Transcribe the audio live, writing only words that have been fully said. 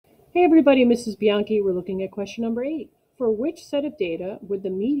Hey everybody, Mrs. Bianchi. We're looking at question number 8. For which set of data would the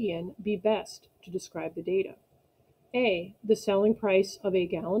median be best to describe the data? A, the selling price of a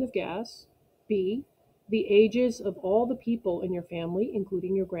gallon of gas. B, the ages of all the people in your family,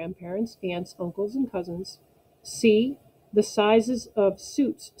 including your grandparents, aunts, uncles, and cousins. C, the sizes of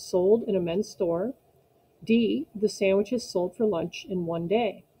suits sold in a men's store. D, the sandwiches sold for lunch in one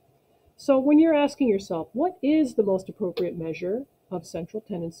day. So when you're asking yourself, what is the most appropriate measure of central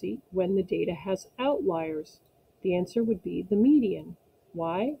tendency when the data has outliers? The answer would be the median.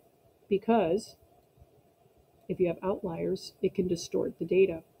 Why? Because if you have outliers, it can distort the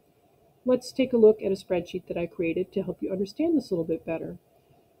data. Let's take a look at a spreadsheet that I created to help you understand this a little bit better.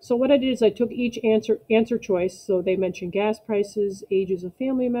 So what I did is I took each answer choice. So they mentioned gas prices, ages of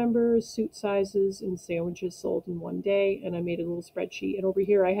family members, suit sizes, and sandwiches sold in one day. And I made a little spreadsheet. And over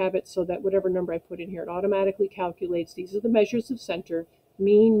here I have it so that whatever number I put in here, it automatically calculates. These are the measures of center,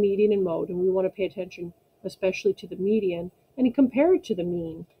 mean, median, and mode. And we want to pay attention especially to the median and compare it to the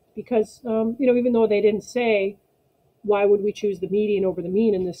mean. Because, even though they didn't say why would we choose the median over the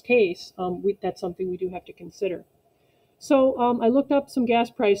mean in this case, that's something we do have to consider. So I looked up some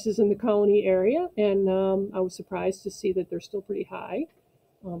gas prices in the Colony area, and I was surprised to see that they're still pretty high.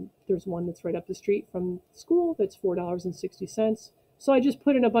 There's one that's right up the street from school that's $4.60. So I just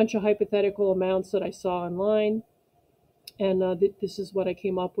put in a bunch of hypothetical amounts that I saw online, and this is what I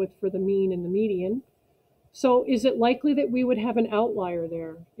came up with for the mean and the median. So is it likely that we would have an outlier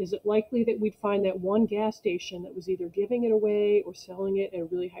there? Is it likely that we'd find that one gas station that was either giving it away or selling it at a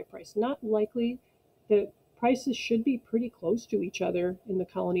really high price? Not likely. The prices should be pretty close to each other in the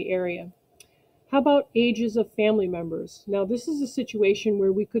Colony area. How about ages of family members? Now, this is a situation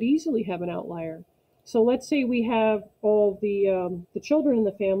where we could easily have an outlier. So let's say we have all the children in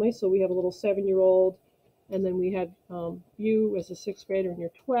the family. So we have a little 7-year-old, and then we have you as a sixth grader, and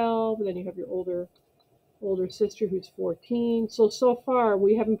you're 12, and then you have your older sister who's 14. So far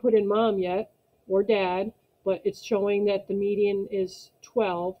we haven't put in mom yet or dad, but it's showing that the median is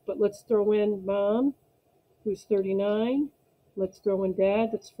 12. But let's throw in mom, who's 39. Let's throw in dad,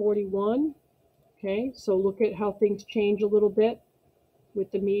 that's 41. Okay, so look at how things change a little bit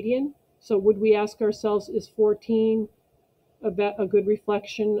with the median. So would we ask ourselves, is 14 a good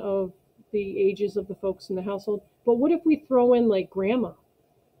reflection of the ages of the folks in the household? But what if we throw in like grandma?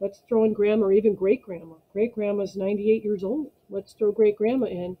 Let's throw in grandma or even great grandma. Great grandma's 98 years old. Let's throw great grandma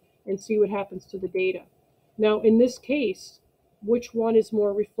in and see what happens to the data. Now, in this case, which one is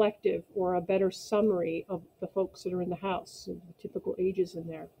more reflective or a better summary of the folks that are in the house, and the typical ages in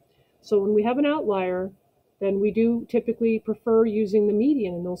there? So when we have an outlier, then we do typically prefer using the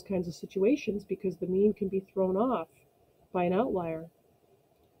median in those kinds of situations because the mean can be thrown off by an outlier.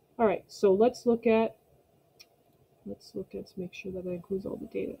 All right, so let's look at make sure that it includes all the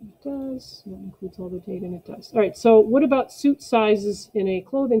data. It does. That includes all the data, and it does. All right, so what about suit sizes in a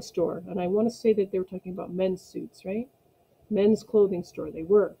clothing store? And I want to say that they were talking about men's suits, right? Men's clothing store, they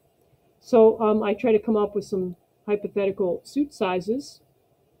were. So I try to come up with some hypothetical suit sizes: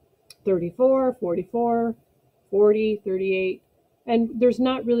 34, 44, 40, 38. And there's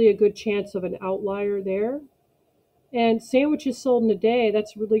not really a good chance of an outlier there. And sandwiches sold in a day,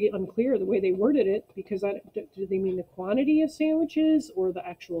 that's really unclear the way they worded it, because do they mean the quantity of sandwiches or the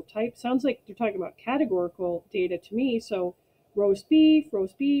actual type? Sounds like they're talking about categorical data to me. So roast beef,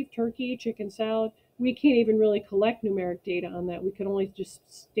 turkey, chicken salad. We can't even really collect numeric data on that. We can only just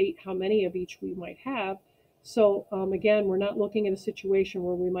state how many of each we might have. So again, we're not looking at a situation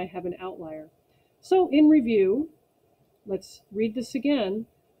where we might have an outlier. So in review, let's read this again.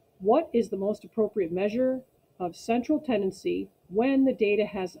 What is the most appropriate measure of central tendency when the data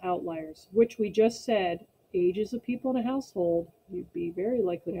has outliers, which we just said, ages of people in a household, you'd be very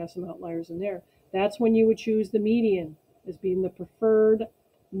likely to have some outliers in there. That's when you would choose the median as being the preferred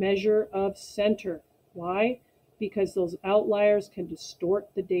measure of center. Why? Because those outliers can distort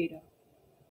the data.